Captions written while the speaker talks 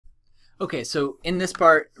Okay, so in this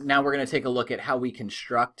part, now we're going to take a look at how we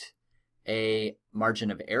construct a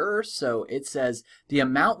margin of error. So it says the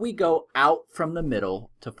amount we go out from the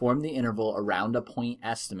middle to form the interval around a point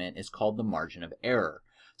estimate is called the margin of error.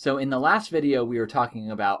 So in the last video, we were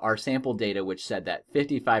talking about our sample data, which said that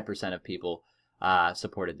 55% of people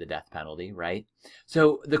supported the death penalty, right?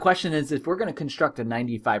 So the question is, if we're going to construct a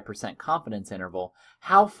 95% confidence interval,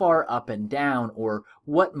 how far up and down, or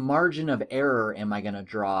what margin of error am I going to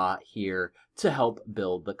draw here to help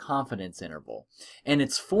build the confidence interval? And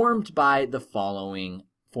it's formed by the following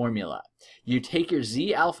formula. You take your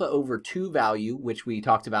z alpha over 2 value, which we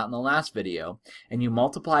talked about in the last video, and you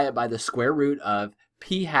multiply it by the square root of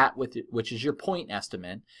p hat, which is your point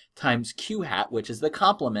estimate, times q hat, which is the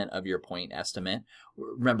complement of your point estimate.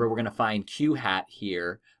 Remember, we're going to find q hat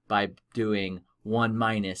here by doing 1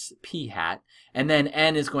 minus p hat, and then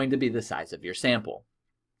n is going to be the size of your sample.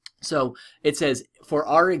 So it says, for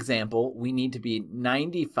our example, we need to be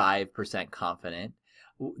 95% confident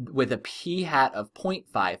with a p hat of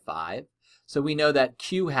 0.55. So we know that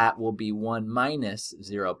q hat will be 1 minus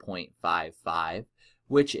 0.55,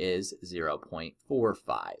 which is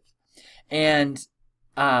 0.45. And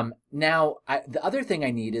now the other thing I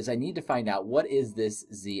need to find out, what is this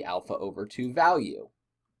z alpha over 2 value?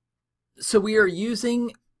 So we are going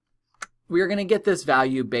to get this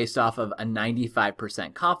value based off of a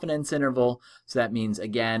 95% confidence interval. So that means,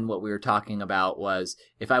 again, what we were talking about was,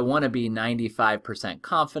 if I want to be 95%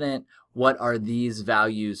 confident, what are these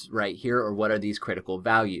values right here, or what are these critical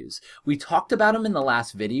values? We talked about them in the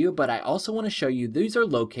last video, but I also want to show you these are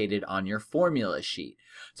located on your formula sheet.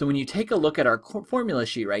 So when you take a look at our formula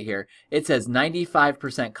sheet right here, it says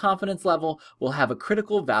 95% confidence level will have a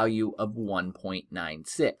critical value of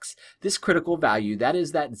 1.96. This critical value, that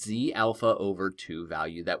is that z alpha over 2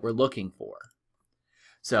 value that we're looking for.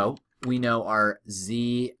 So we know our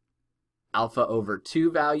z alpha over 2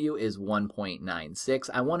 value is 1.96.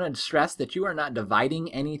 I want to stress that you are not dividing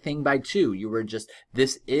anything by 2.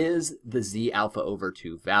 This is the z alpha over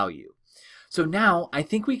 2 value. So now I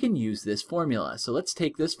think we can use this formula. So let's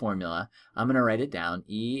take this formula. I'm going to write it down.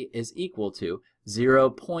 E is equal to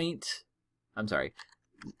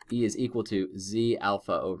E is equal to z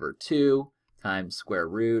alpha over 2 times square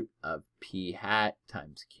root of p hat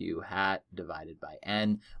times q hat divided by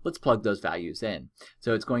n. Let's plug those values in.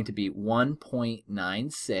 So it's going to be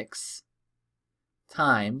 1.96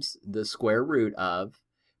 times the square root of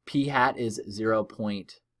p hat is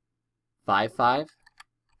 0.55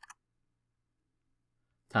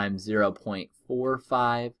 times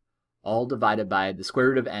 0.45, all divided by the square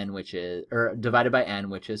root of n, divided by n,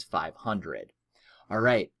 which is 500. All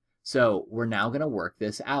right, so we're now going to work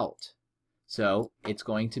this out. So it's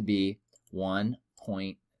going to be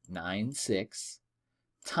 1.96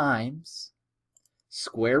 times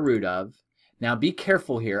square root of, now be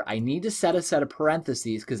careful here, I need to set a set of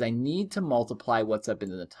parentheses because I need to multiply what's up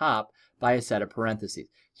in the top by a set of parentheses.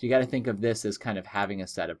 So you got to think of this as kind of having a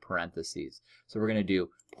set of parentheses. So we're going to do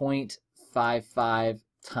 0.55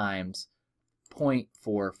 times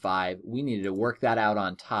 0.45. We needed to work that out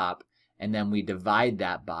on top, and then we divide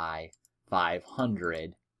that by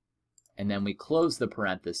 500. And then we close the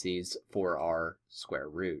parentheses for our square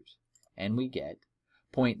root, and we get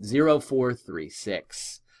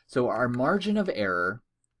 0.0436. So our margin of error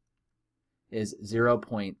is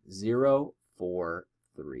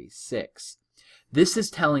 0.0436. This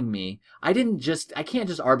is telling me I can't just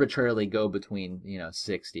arbitrarily go between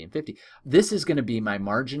 60 and 50. This is going to be my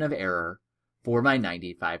margin of error for my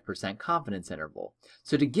 95% confidence interval.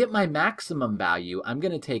 So to get my maximum value, I'm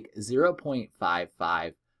going to take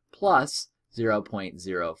 0.55 plus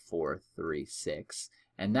 0.0436,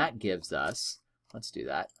 and that gives us, let's do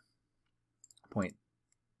that,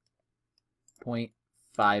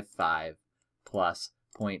 0.55 plus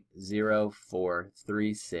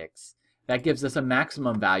 0.0436. That gives us a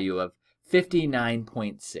maximum value of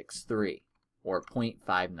 59.63, or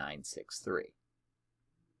 0.5963.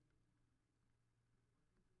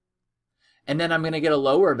 And then I'm going to get a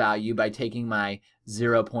lower value by taking my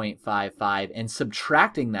 0.55 and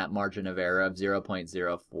subtracting that margin of error of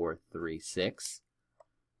 0.0436.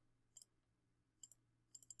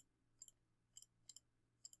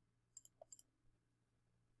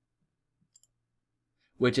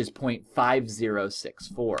 Which is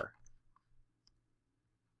 0.5064.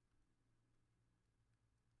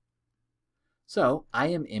 So I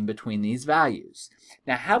am in between these values.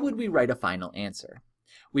 Now, how would we write a final answer?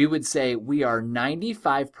 We would say we are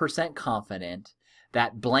 95% confident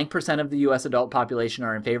that blank percent of the U.S. adult population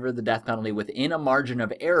are in favor of the death penalty within a margin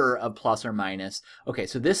of error of plus or minus. Okay,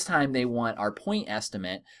 so this time they want our point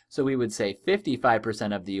estimate, so we would say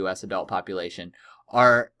 55% of the U.S. adult population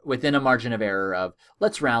are within a margin of error of,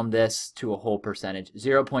 let's round this to a whole percentage,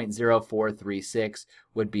 0.0436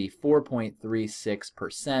 would be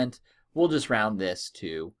 4.36%. We'll just round this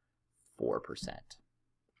to 4%.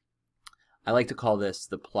 I like to call this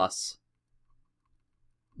the plus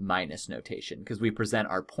minus notation because we present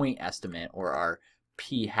our point estimate or our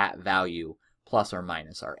p hat value plus or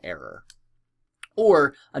minus our error.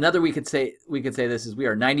 Or another we could say this is we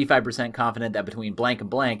are 95% confident that between blank and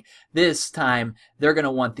blank, this time they're going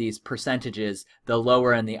to want these percentages, the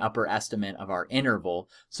lower and the upper estimate of our interval.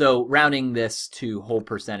 So rounding this to whole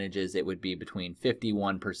percentages, it would be between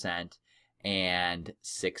 51% and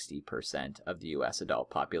 60% of the U.S. adult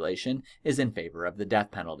population is in favor of the death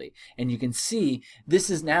penalty. And you can see this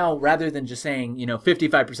is now, rather than just saying,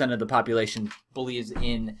 55% of the population believes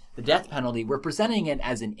in the death penalty, we're presenting it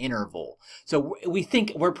as an interval. So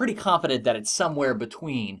we're pretty confident that it's somewhere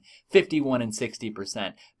between 51 and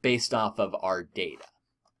 60% based off of our data.